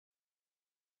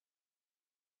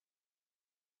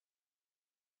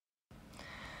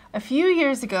A few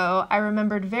years ago, I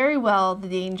remembered very well the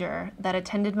danger that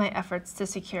attended my efforts to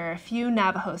secure a few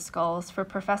Navajo skulls for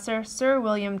Professor Sir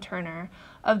William Turner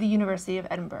of the University of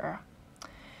Edinburgh.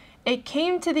 It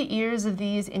came to the ears of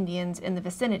these Indians in the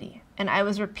vicinity, and I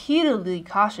was repeatedly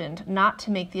cautioned not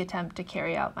to make the attempt to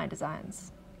carry out my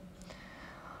designs.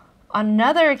 On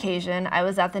another occasion, I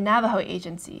was at the Navajo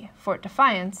Agency, Fort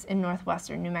Defiance, in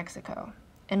northwestern New Mexico.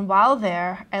 And while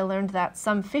there, I learned that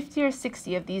some 50 or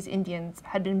 60 of these Indians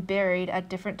had been buried at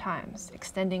different times,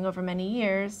 extending over many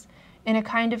years, in a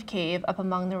kind of cave up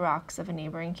among the rocks of a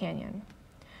neighboring canyon.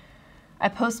 I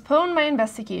postponed my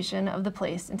investigation of the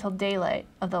place until daylight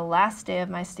of the last day of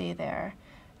my stay there,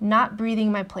 not breathing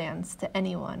my plans to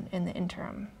anyone in the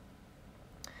interim.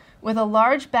 With a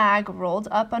large bag rolled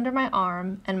up under my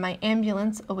arm and my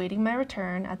ambulance awaiting my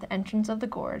return at the entrance of the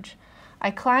gorge,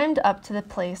 I climbed up to the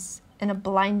place in a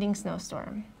blinding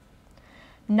snowstorm.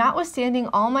 Notwithstanding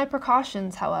all my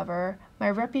precautions, however, my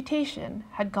reputation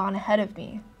had gone ahead of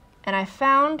me, and I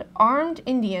found armed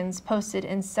Indians posted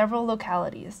in several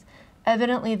localities,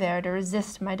 evidently there to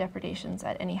resist my depredations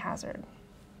at any hazard.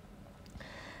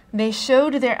 They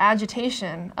showed their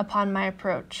agitation upon my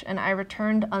approach, and I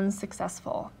returned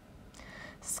unsuccessful.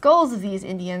 Skulls of these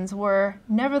Indians were,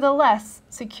 nevertheless,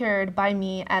 secured by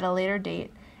me at a later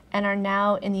date, and are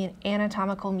now in the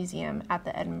Anatomical Museum at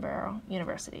the Edinburgh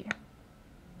University.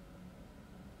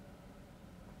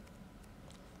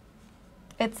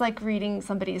 It's like reading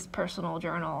somebody's personal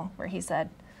journal where he said,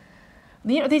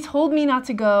 they told me not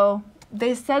to go,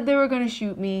 they said they were going to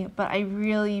shoot me, but I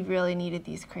really, really needed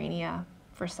these crania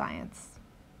for science.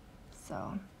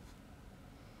 So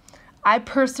I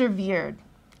persevered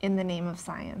in the name of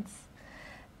science.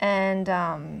 And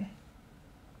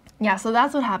yeah, so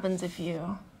that's what happens if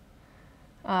you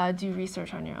do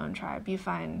research on your own tribe. You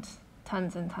find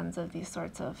tons and tons of these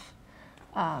sorts of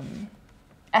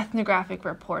ethnographic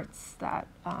reports that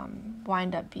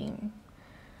wind up being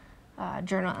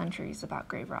journal entries about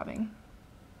grave robbing.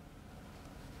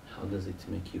 How does it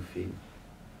make you feel?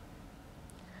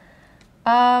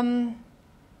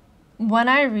 When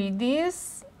I read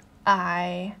these,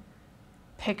 I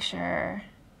picture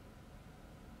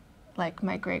like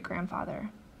my great-grandfather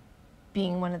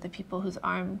being one of the people who's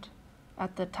armed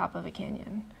at the top of a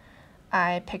canyon.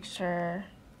 I picture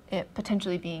it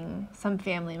potentially being some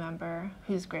family member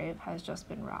whose grave has just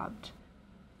been robbed.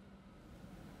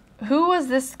 Who was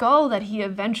this skull that he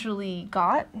eventually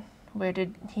got? Where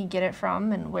did he get it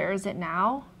from, and where is it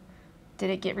now? Did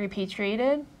it get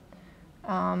repatriated?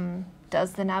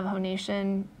 Does the Navajo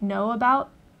Nation know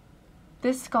about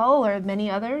this skull or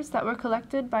many others that were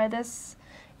collected by this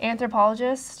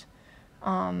anthropologist?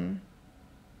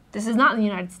 This is not in the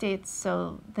United States,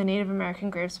 so the Native American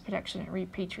Graves Protection and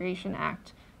Repatriation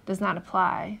Act does not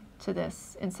apply to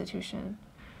this institution.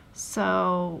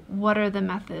 So what are the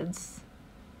methods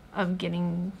of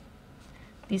getting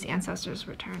these ancestors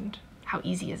returned? How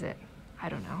easy is it? I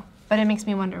don't know. But it makes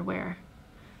me wonder where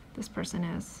this person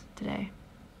is today.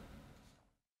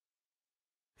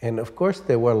 And of course,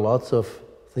 there were lots of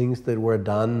things that were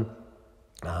done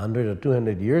 100 or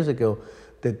 200 years ago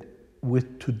that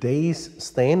with today's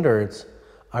standards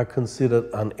are considered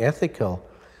unethical.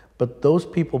 But those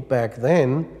people back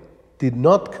then did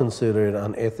not consider it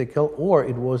unethical, or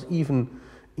it was even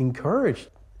encouraged.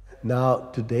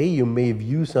 Now, today you may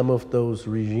view some of those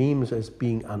regimes as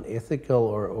being unethical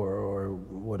or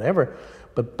whatever,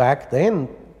 but back then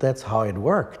that's how it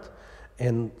worked.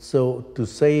 And so to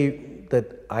say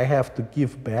that I have to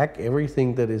give back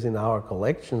everything that is in our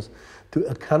collections to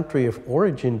a country of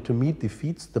origin, to me,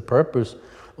 defeats the purpose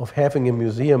of having a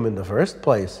museum in the first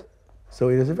place. So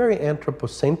it is a very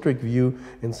anthropocentric view,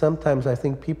 and sometimes I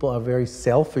think people are very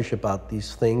selfish about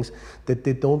these things, that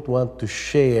they don't want to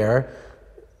share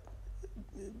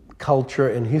culture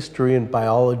and history and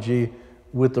biology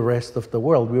with the rest of the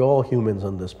world. We're all humans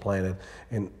on this planet,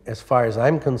 and as far as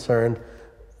I'm concerned,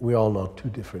 we're all not too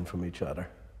different from each other.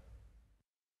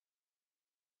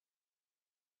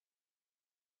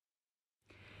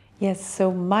 Yes,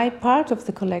 so my part of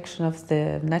the collection of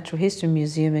the Natural History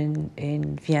Museum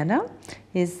in Vienna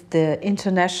is the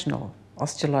international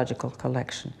osteological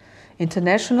collection.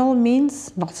 International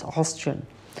means not Austrian.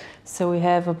 So we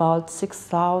have about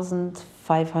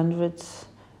 6,500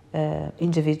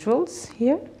 individuals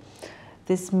here.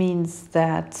 This means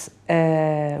that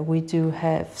we do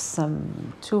have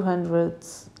some 200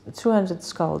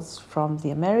 skulls from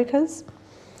the Americas,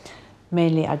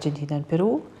 mainly Argentina and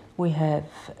Peru. We have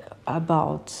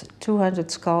about 200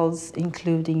 skulls,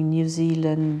 including New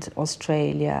Zealand,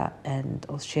 Australia, and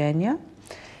Oceania.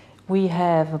 We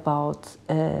have about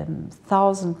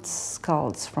 1,000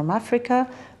 skulls from Africa,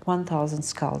 1,000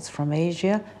 skulls from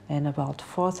Asia and about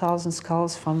 4,000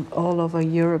 skulls from all over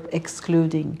Europe,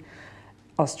 excluding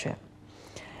Austria.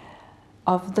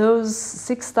 Of those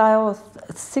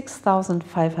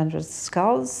 6,500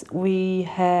 skulls, we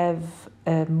have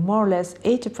more or less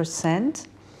 80%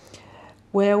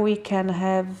 where we can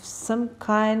have some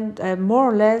kind, more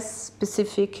or less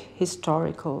specific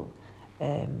historical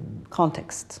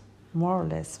context, more or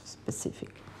less specific.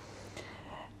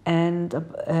 And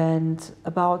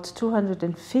about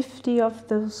 250 of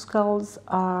those skulls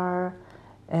are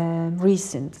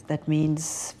recent. That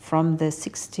means from the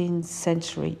 16th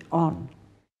century on.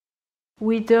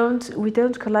 We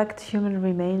don't collect human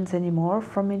remains anymore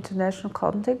from international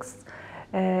contexts.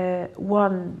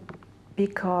 One,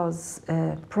 because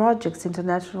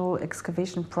international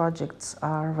excavation projects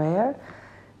are rare.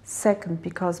 Second,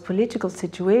 because political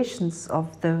situations of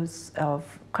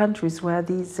countries where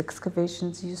these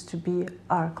excavations used to be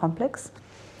are complex.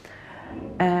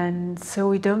 And so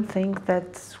we don't think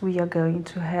that we are going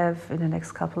to have, in the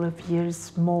next couple of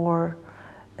years, more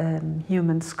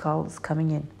human skulls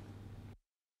coming in.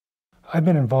 I've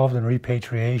been involved in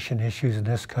repatriation issues in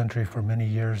this country for many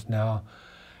years now.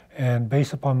 And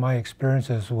based upon my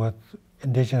experiences with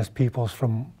indigenous peoples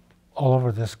from all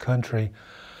over this country,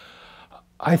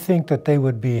 I think that they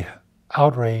would be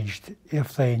outraged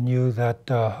if they knew that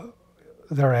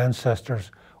their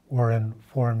ancestors were in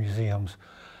foreign museums.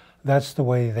 That's the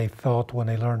way they felt when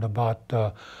they learned about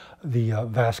the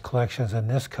vast collections in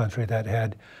this country that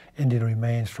had Indian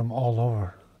remains from all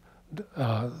over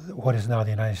what is now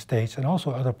the United States and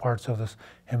also other parts of this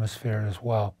hemisphere as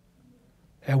well.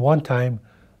 At one time,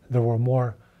 there were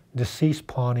more deceased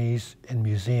Pawnees in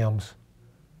museums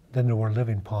than there were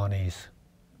living Pawnees.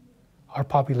 Our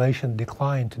population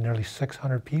declined to nearly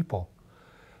 600 people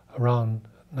around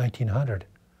 1900,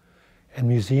 and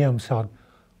museums held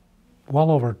well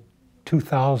over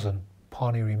 2,000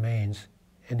 Pawnee remains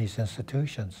in these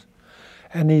institutions.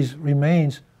 And these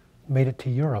remains made it to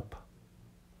Europe.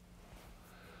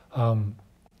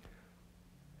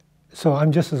 So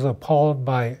I'm just as appalled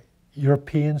by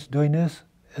Europeans doing this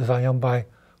as I am by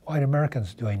white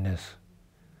Americans doing this.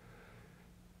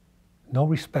 No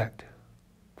respect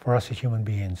for us as human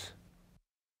beings.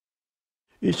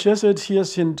 Ich schätze, hier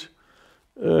sind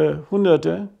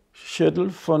hunderte Schädel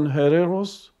von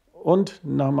Hereros und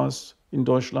Namas in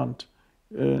Deutschland,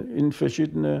 in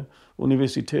verschiedene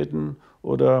Universitäten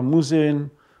oder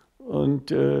Museen.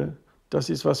 Und das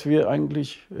ist, was wir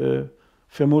eigentlich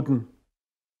vermuten.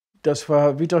 Das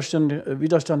war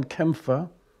Widerstandkämpfer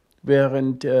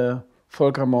während der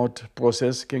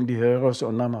Völkermordprozess gegen die Hereros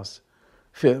und Namas.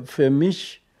 Für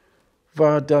mich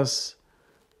war das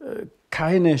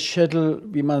keine Schädel,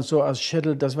 wie man so als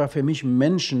Schädel, das war für mich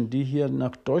Menschen, die hier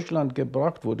nach Deutschland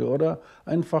gebracht wurde oder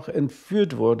einfach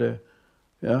entführt wurde,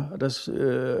 ja,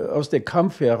 aus dem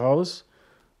Kampf heraus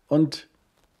und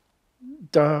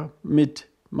damit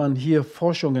man hier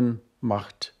Forschungen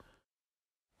macht.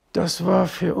 Das war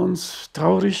für uns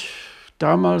traurig.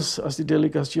 Damals, als die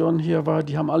Delegation hier war,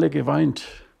 die haben alle geweint.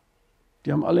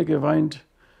 Die haben alle geweint,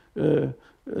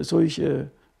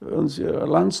 solche unsere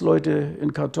Landsleute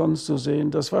in Kartons zu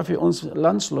sehen. Das war für uns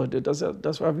Landsleute,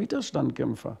 das war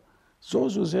Widerstandkämpfer. So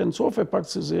zu sehen, so verpackt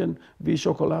zu sehen wie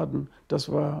Schokoladen,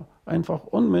 das war einfach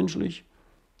unmenschlich.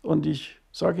 Und ich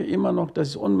sage immer noch, das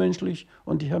ist unmenschlich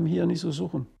und die haben hier nichts zu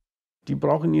suchen. Die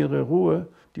brauchen ihre Ruhe,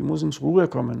 die müssen zur Ruhe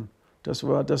kommen. Das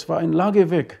war ein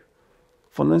Lagerweg.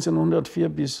 Von 1904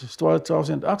 bis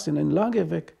 2018 ein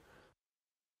Lagerweg.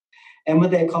 And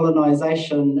with that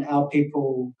colonization, our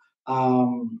people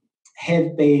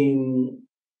have been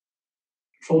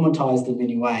traumatized in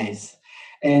many ways.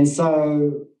 And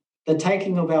so the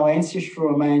taking of our ancestral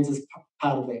remains is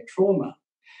part of that trauma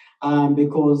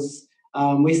because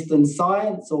Western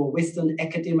science or Western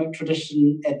academic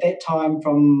tradition at that time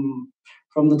from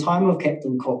the time of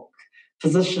Captain Cook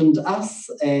positioned us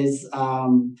as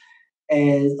on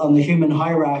the human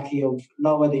hierarchy of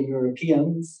lower than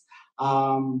Europeans.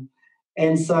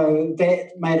 And so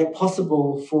that made it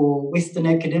possible for Western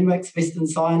academics, Western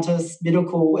scientists,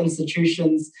 medical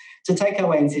institutions to take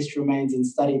our ancestral remains and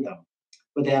study them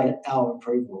without our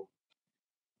approval.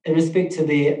 In respect to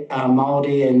the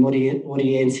Māori and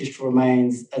Māori ancestral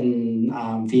remains in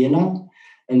Vienna,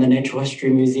 in the Natural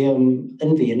History Museum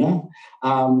in Vienna,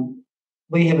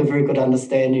 we have a very good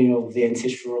understanding of the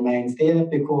ancestral remains there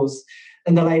because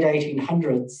in the late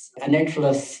 1800s, a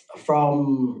naturalist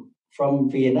from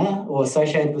Vienna, or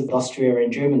associated with Austria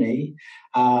and Germany,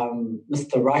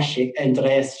 Mr. Reichek,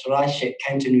 Andreas Reichek,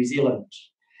 came to New Zealand.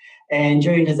 And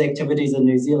during his activities in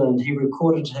New Zealand, he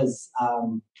recorded his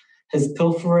his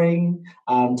pilfering,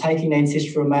 taking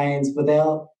ancestral remains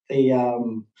without the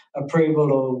approval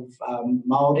of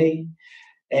Māori.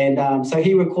 And so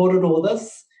he recorded all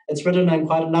this. It's written in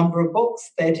quite a number of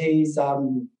books that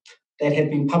that have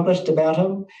been published about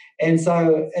him. And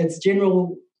so it's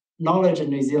general knowledge in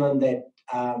New Zealand that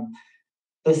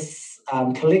this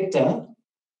collector,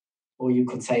 or you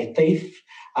could say thief,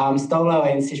 stole our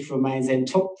ancestral remains and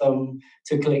took them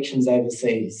to collections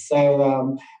overseas.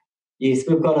 So yes,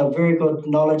 we've got a very good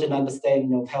knowledge and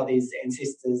understanding of how these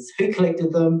ancestors, who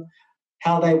collected them,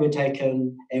 how they were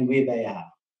taken, and where they are.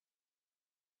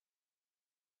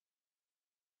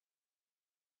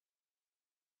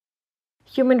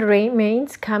 Human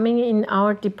remains coming in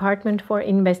our department for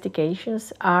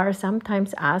investigations are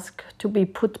sometimes asked to be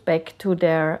put back to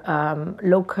their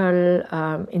local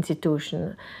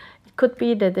institution. It could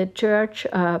be that the church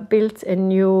builds a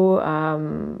new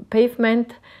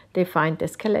pavement, they find the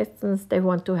skeletons, they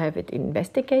want to have it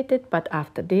investigated, but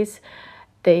after this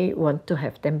they want to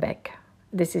have them back.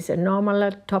 This is a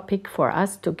normal topic for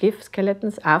us to give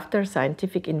skeletons after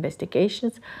scientific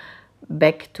investigations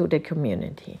back to the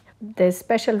community. The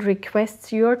special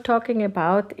requests you're talking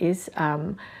about is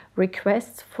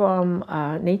requests from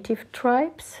native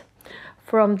tribes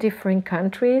from different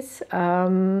countries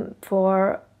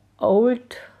for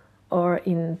old or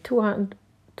in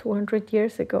 200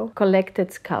 years ago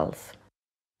collected skulls.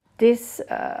 This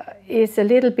is a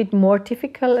little bit more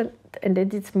difficult and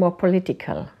it's more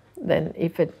political than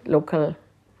if a local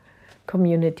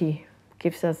community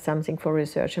gives us something for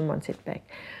research and wants it back.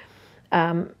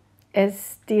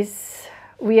 As this,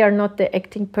 we are not the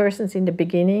acting persons in the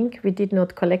beginning, we did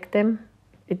not collect them.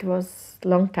 It was a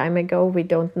long time ago, we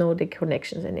don't know the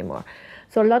connections anymore.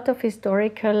 So a lot of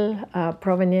historical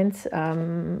provenance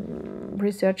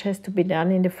research has to be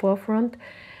done in the forefront,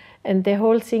 and the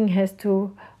whole thing has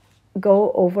to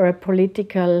go over a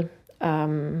political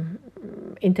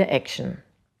interaction.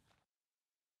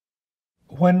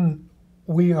 When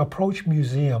we approach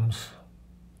museums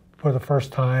for the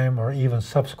first time or even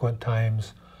subsequent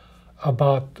times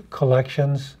about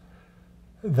collections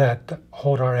that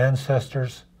hold our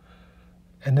ancestors,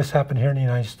 and this happened here in the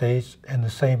United States and the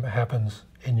same happens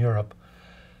in Europe,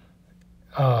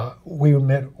 we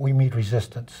meet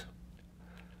resistance,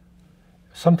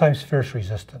 sometimes fierce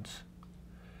resistance,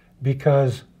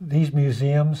 because these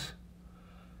museums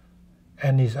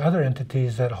and these other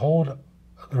entities that hold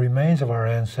the remains of our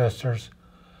ancestors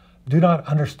do not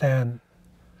understand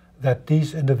that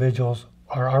these individuals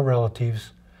are our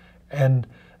relatives and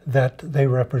that they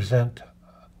represent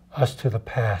us to the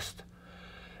past.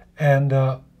 And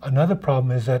another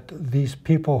problem is that these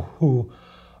people who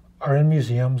are in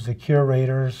museums, the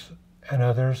curators and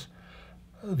others,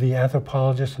 the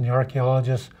anthropologists and the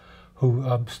archaeologists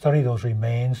who study those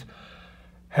remains,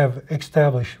 have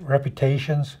established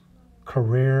reputations,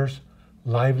 careers,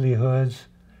 livelihoods,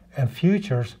 and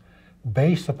futures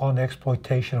based upon the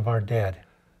exploitation of our dead.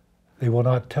 They will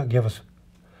not give us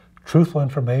truthful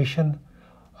information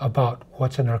about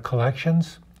what's in our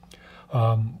collections.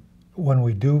 When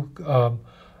we do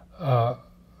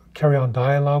carry on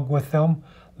dialogue with them,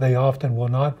 they often will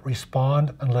not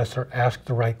respond unless they're asked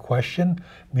the right question,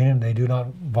 meaning they do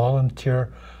not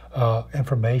volunteer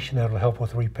information that will help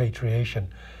with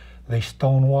repatriation. They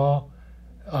stonewall,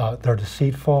 they're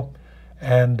deceitful,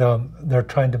 and they're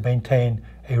trying to maintain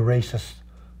a racist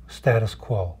status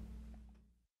quo.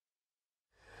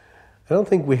 I don't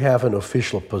think we have an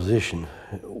official position.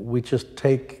 We just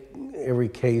take every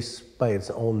case by its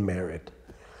own merit.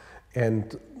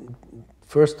 And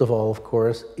first of all, of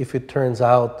course, if it turns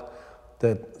out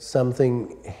that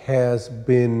something has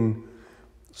been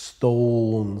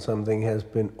stolen, something has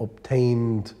been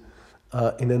obtained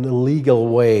in an illegal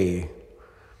way,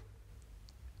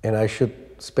 and I should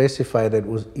specify that it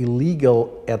was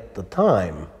illegal at the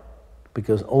time,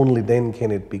 because only then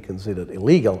can it be considered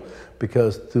illegal,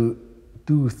 because to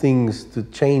do things, to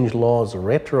change laws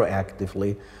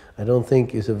retroactively, I don't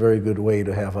think is a very good way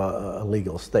to have a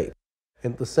legal state.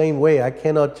 In the same way, I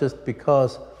cannot just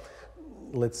because,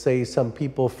 let's say, some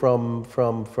people from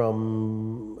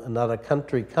another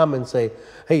country come and say,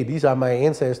 hey, these are my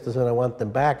ancestors and I want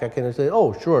them back, I cannot say,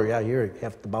 oh, sure, yeah, here you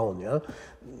have the bone, yeah?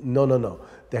 No.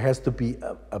 There has to be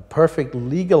a perfect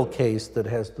legal case that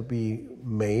has to be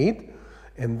made,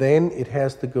 and then it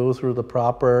has to go through the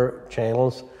proper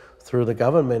channels through the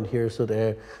government here, so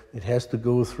that it has to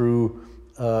go through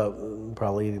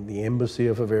probably the embassy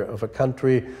of a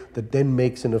country that then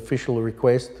makes an official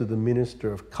request to the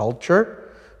Minister of Culture,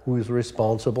 who is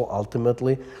responsible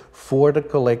ultimately for the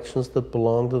collections that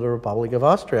belong to the Republic of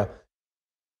Austria.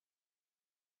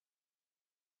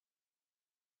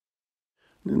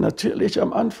 Natürlich,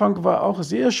 am Anfang war auch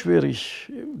sehr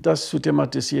schwierig, das zu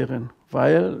thematisieren,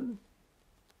 weil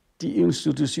die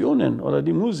Institutionen oder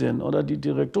die Museen oder die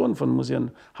Direktoren von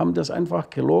Museen haben das einfach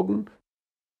gelogen.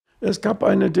 Es gab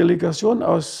eine Delegation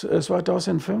aus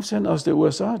 2015 aus den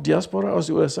USA, Diaspora aus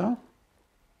den USA.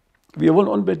 Wir wollen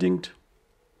unbedingt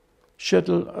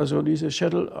diese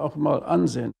Schädel auch mal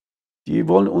ansehen. Die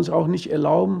wollen uns auch nicht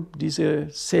erlauben, diese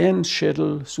 10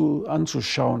 Schädel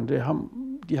anzuschauen. Die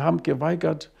haben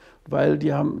geweigert, weil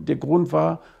der Grund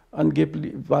war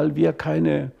angeblich, weil wir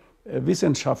keine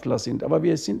Wissenschaftler sind. Aber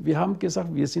wir haben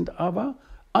gesagt, wir sind aber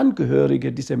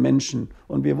Angehörige dieser Menschen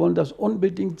und wir wollen das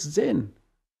unbedingt sehen.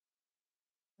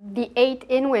 The 8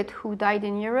 Inuit who died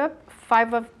in Europe,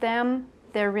 5 of them,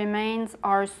 their remains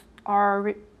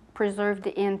are preserved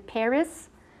in Paris,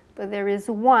 but there is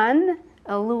one,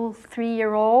 a little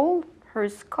 3-year-old, her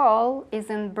skull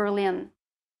is in Berlin.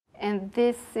 And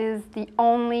this is the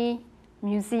only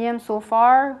museum so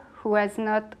far who has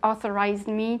not authorized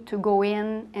me to go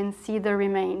in and see the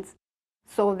remains.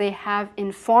 So they have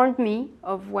informed me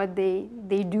of what they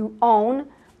do own,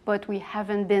 but we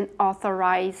haven't been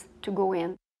authorized to go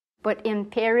in. But in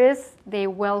Paris, they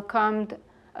welcomed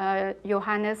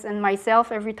Johannes and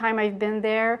myself every time I've been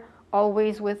there,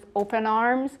 always with open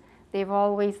arms. They've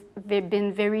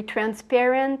been very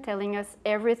transparent, telling us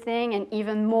everything and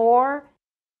even more.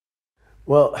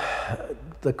 Well,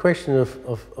 the question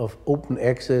of open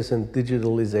access and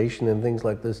digitalization and things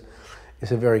like this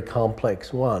is a very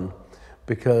complex one,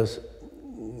 because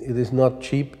it is not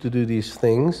cheap to do these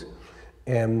things,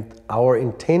 and our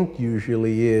intent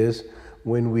usually is,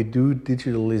 when we do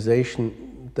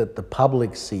digitalization that the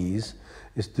public sees,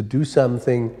 is to do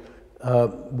something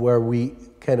where we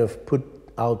kind of put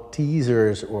out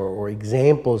teasers or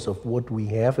examples of what we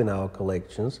have in our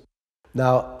collections.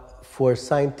 Now, for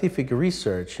scientific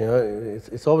research,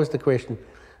 it's always the question,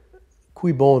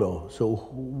 cui bono? So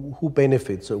who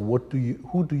benefits, or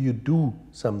who do you do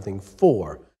something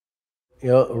for?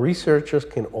 Researchers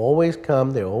can always come,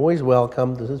 they're always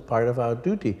welcome, this is part of our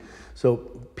duty. So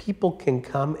people can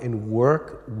come and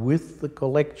work with the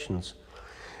collections.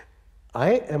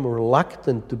 I am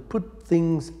reluctant to put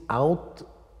things out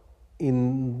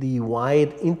in the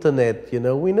wide internet.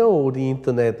 We know the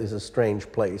internet is a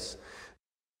strange place.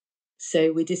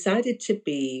 So we decided to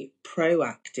be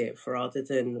proactive rather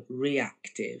than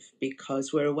reactive,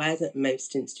 because we're aware that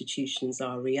most institutions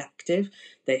are reactive.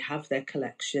 They have their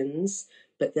collections,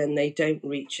 but then they don't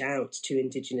reach out to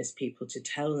Indigenous people to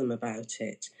tell them about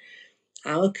it.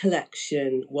 Our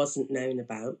collection wasn't known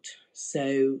about,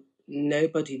 so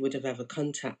nobody would have ever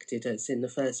contacted us in the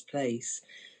first place.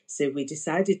 So we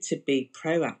decided to be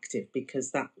proactive because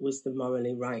that was the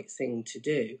morally right thing to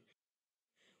do.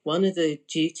 One of the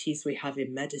duties we have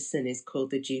in medicine is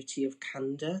called the duty of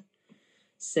candour.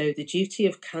 So the duty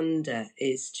of candour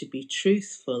is to be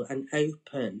truthful and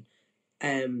open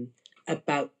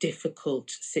about difficult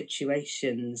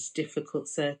situations, difficult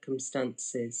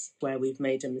circumstances where we've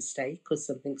made a mistake or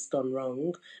something's gone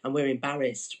wrong and we're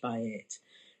embarrassed by it.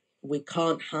 We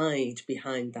can't hide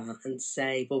behind that and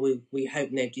say, well, we hope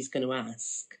nobody's going to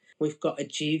ask. We've got a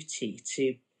duty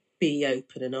to be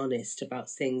open and honest about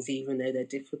things, even though they're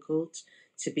difficult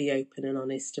to be open and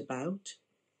honest about.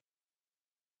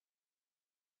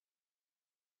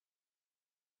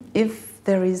 If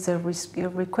there is a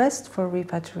request for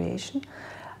repatriation,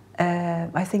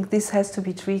 I think this has to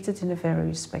be treated in a very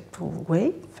respectful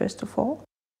way, first of all.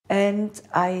 And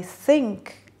I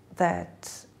think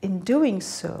that in doing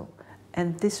so,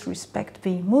 and this respect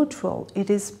being mutual,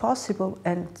 it is possible,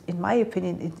 and in my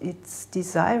opinion, it's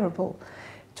desirable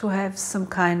to have some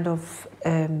kind of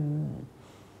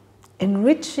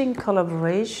enriching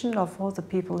collaboration of all the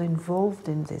people involved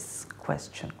in this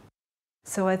question.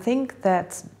 So I think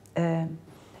that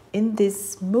in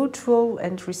this mutual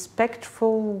and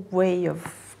respectful way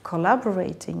of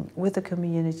collaborating with the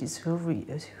communities who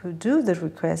do the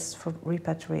requests for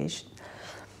repatriation,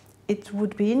 it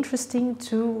would be interesting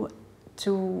to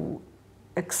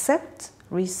accept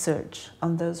research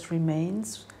on those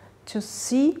remains, to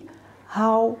see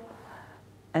how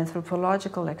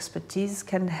anthropological expertise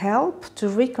can help to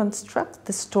reconstruct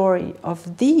the story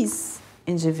of these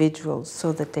individuals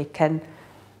so that they can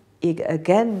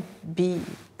again be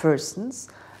persons,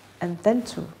 and then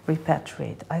to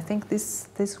repatriate. I think this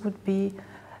would be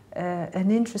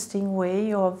an interesting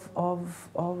way of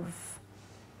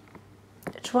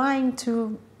trying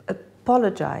to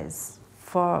apologize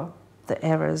for the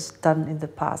errors done in the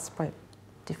past by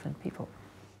different people.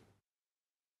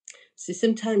 So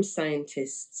sometimes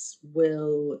scientists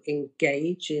will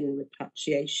engage in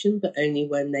repatriation, but only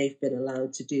when they've been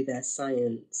allowed to do their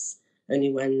science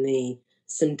only when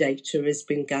some data has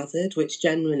been gathered, which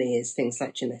generally is things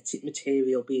like genetic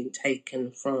material being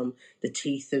taken from the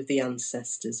teeth of the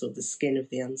ancestors or the skin of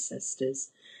the ancestors.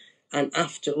 And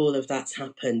after all of that's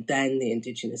happened, then the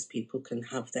Indigenous people can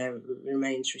have their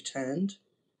remains returned.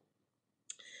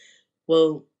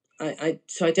 Well,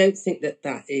 so I don't think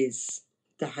that is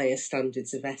the highest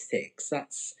standards of ethics.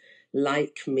 That's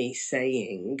like me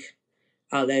saying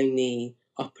I'll only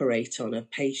operate on a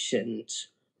patient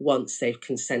once they've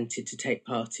consented to take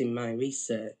part in my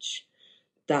research.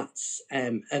 That's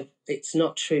it's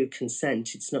not true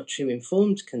consent. It's not true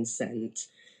informed consent.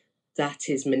 That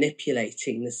is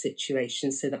manipulating the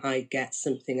situation so that I get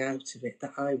something out of it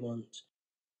that I want.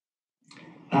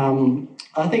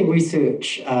 I think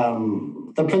research,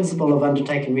 the principle of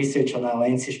undertaking research on our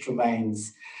ancestral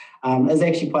remains is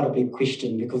actually quite a big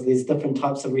question, because there's different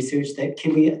types of research that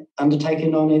can be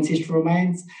undertaken on ancestral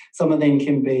remains. Some of them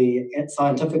can be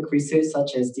scientific research,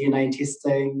 such as DNA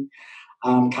testing,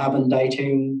 carbon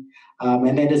dating,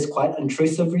 and that is quite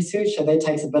intrusive research, so that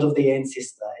takes a bit of the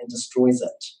ancestor and destroys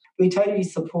it. We totally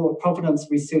support provenance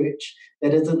research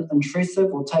that isn't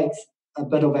intrusive or takes a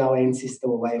bit of our ancestor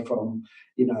away from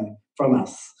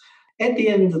us. At the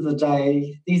end of the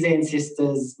day, these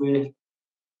ancestors were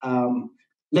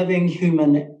living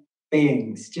human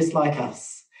beings, just like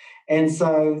us. And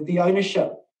so there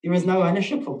is no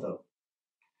ownership of them.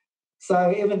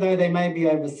 So even though they may be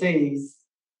overseas,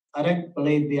 I don't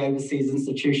believe the overseas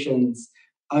institutions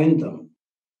own them.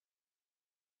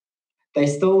 They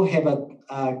still have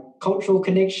a cultural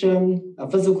connection,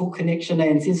 a physical connection, an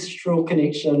ancestral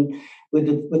connection with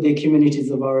their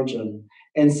communities of origin.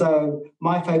 And so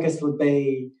my focus would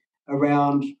be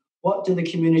around, what do the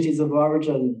communities of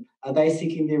origin, are they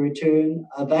seeking their return?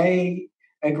 Are they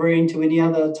agreeing to any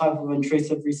other type of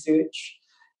intrusive research?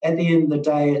 At the end of the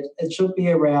day, it should be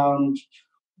around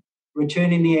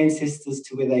returning the ancestors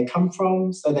to where they come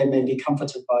from so they may be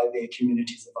comforted by their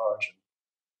communities of origin.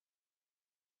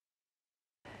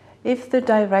 If the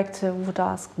director would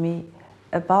ask me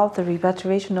about the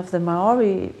repatriation of the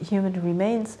Maori human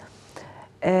remains,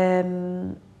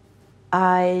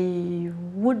 I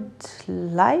would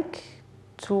like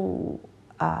to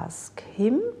ask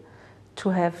him to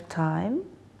have time,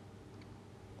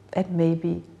 and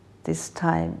maybe this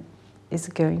time is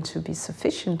going to be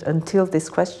sufficient until this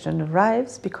question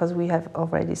arrives, because we have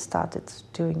already started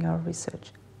doing our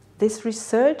research. This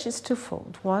research is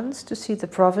twofold. One is to see the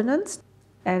provenance,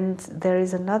 and there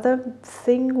is another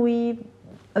thing we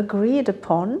agreed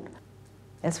upon,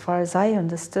 as far as I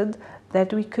understood,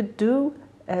 that we could do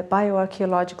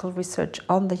bioarchaeological research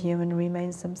on the human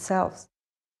remains themselves.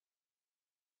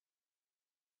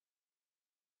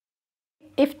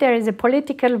 If there is a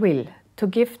political will to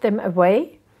give them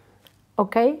away,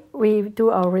 okay, we do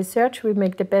our research, we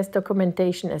make the best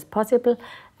documentation as possible,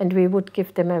 and we would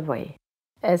give them away.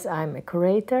 As I'm a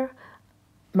curator,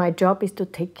 my job is to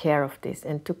take care of this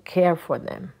and to care for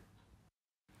them.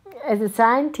 As a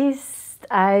scientist,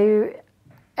 a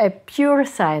pure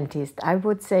scientist, I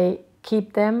would say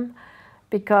keep them,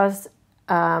 because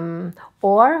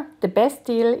or the best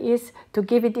deal is to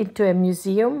give it into a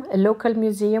museum, a local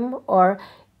museum, or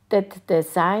that the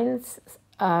science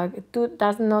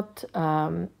does not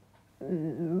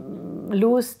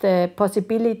lose the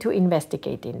possibility to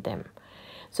investigate in them.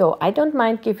 So I don't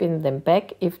mind giving them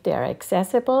back if they are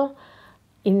accessible,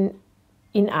 in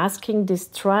asking these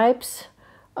tribes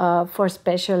for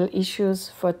special issues,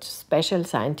 for special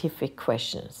scientific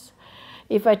questions.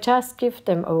 If I just give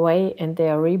them away and they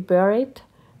are reburied,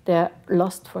 they're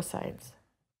lost for science.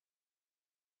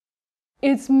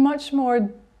 It's much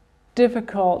more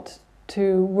difficult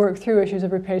to work through issues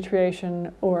of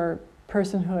repatriation or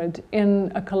personhood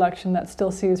in a collection that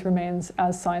still sees remains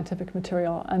as scientific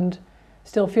material and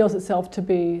still feels itself to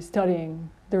be studying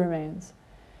the remains.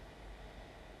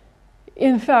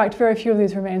 In fact, very few of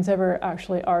these remains ever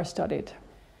actually are studied.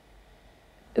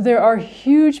 There are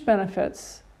huge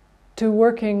benefits to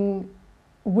working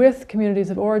with communities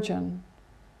of origin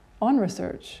on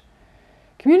research.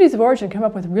 Communities of origin come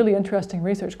up with really interesting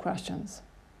research questions.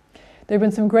 There have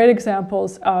been some great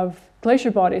examples of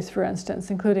glacier bodies, for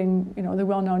instance, including the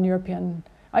well-known European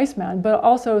Iceman, but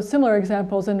also similar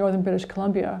examples in northern British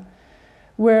Columbia,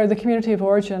 where the community of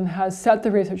origin has set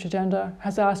the research agenda,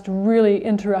 has asked really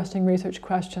interesting research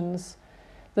questions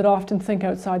that often think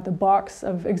outside the box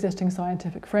of existing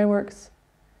scientific frameworks.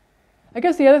 I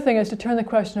guess the other thing is to turn the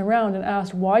question around and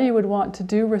ask why you would want to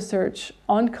do research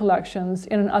on collections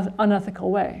in an unethical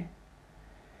way.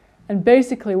 And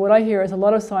basically what I hear is a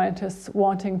lot of scientists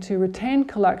wanting to retain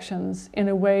collections in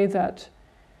a way that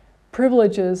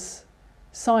privileges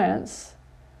science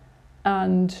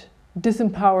and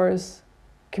disempowers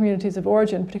communities of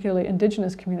origin, particularly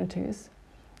indigenous communities.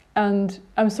 And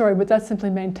I'm sorry, but that simply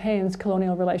maintains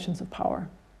colonial relations of power.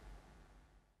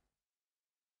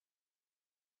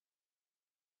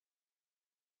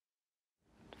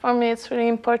 For me, it's really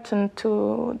important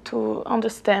to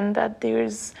understand that there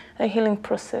is a healing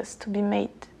process to be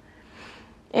made.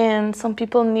 And some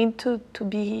people need to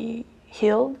be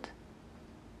healed,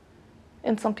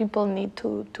 and some people need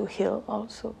to heal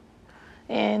also.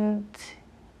 And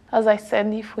as I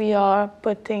said, if we are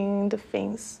putting the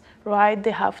things right,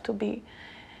 they have to be.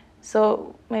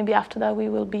 So maybe after that we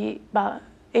will be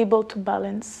able to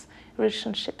balance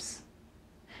relationships.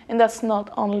 And that's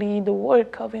not only the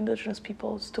work of indigenous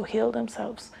peoples to heal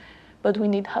themselves, but we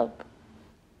need help.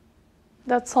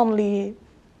 That's only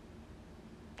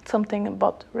something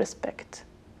about respect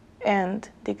and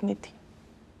dignity.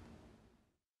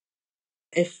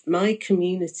 If my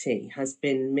community has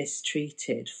been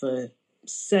mistreated for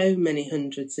so many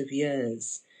hundreds of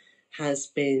years,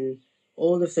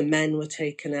 all of the men were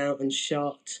taken out and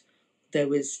shot, there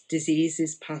was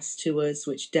diseases passed to us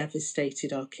which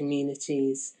devastated our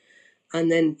communities, and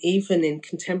then even in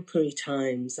contemporary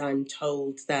times I'm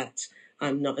told that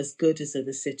I'm not as good as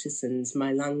other citizens,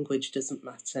 my language doesn't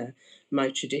matter, my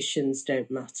traditions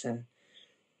don't matter,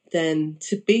 then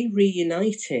to be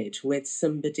reunited with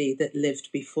somebody that lived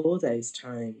before those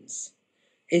times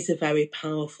is a very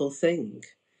powerful thing.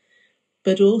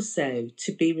 But also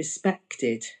to be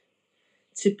respected,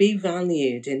 to be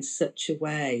valued in such a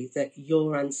way that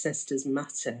your ancestors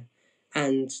matter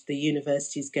and the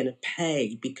university is going to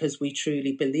pay because we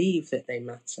truly believe that they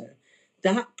matter.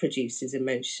 That produces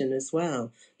emotion as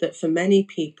well, that for many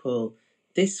people,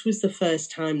 this was the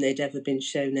first time they'd ever been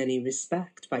shown any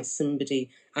respect by somebody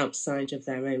outside of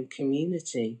their own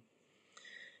community.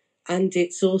 And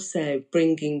it's also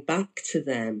bringing back to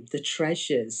them the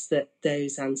treasures that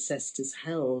those ancestors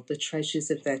held, the treasures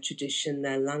of their tradition,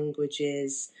 their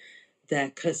languages,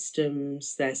 their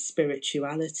customs, their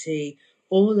spirituality.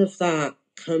 All of that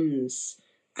comes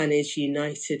and is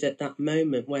united at that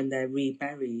moment when they're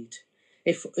reburied.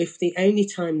 If the only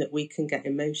time that we can get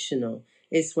emotional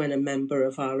is when a member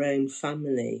of our own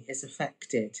family is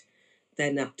affected,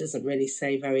 then that doesn't really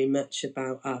say very much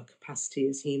about our capacity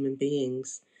as human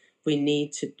beings. We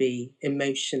need to be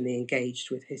emotionally engaged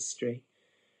with history.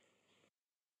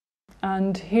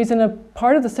 And he's in a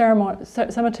part of the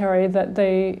cemetery that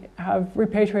they have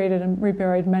repatriated and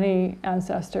reburied many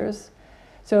ancestors.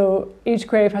 So each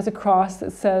grave has a cross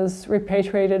that says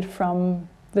repatriated from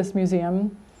this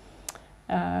museum.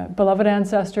 Beloved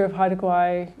ancestor of Haida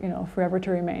Gwaii, forever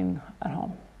to remain at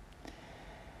home.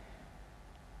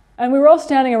 And we were all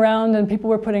standing around and people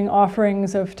were putting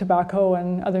offerings of tobacco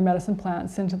and other medicine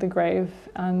plants into the grave.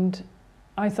 And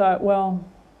I thought, well,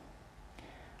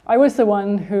 I was the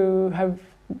one who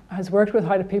has worked with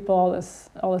Haida people all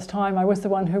this time. I was the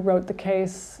one who wrote the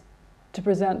case to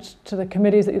present to the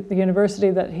committees at the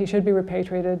university that he should be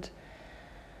repatriated.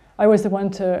 I was the one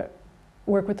to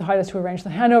work with the Haidas to arrange the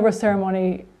handover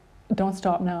ceremony. Don't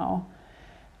stop now.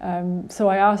 So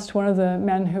I asked one of the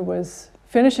men who was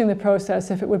finishing the process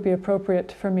if it would be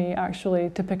appropriate for me actually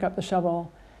to pick up the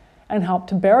shovel and help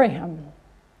to bury him.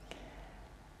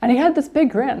 And he had this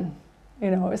big grin.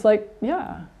 It was like,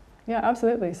 yeah,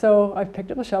 absolutely. So I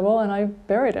picked up the shovel and I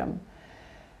buried him.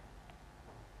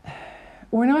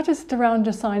 We're not just around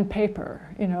to sign paper,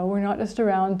 we're not just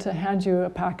around to hand you a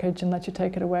package and let you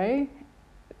take it away.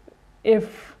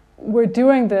 If we're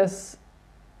doing this,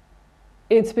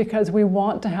 it's because we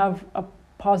want to have a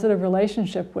positive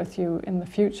relationship with you in the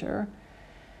future,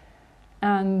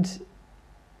 and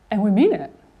we mean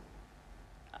it.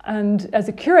 And as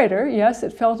a curator, yes,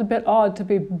 it felt a bit odd to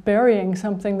be burying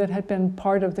something that had been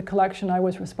part of the collection I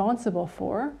was responsible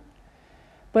for,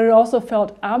 but it also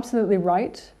felt absolutely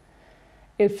right.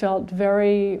 It felt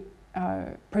very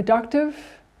productive.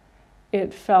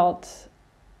 It felt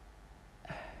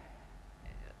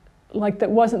like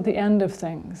that wasn't the end of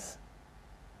things.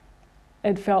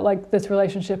 It felt like this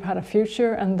relationship had a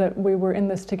future and that we were in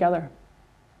this together.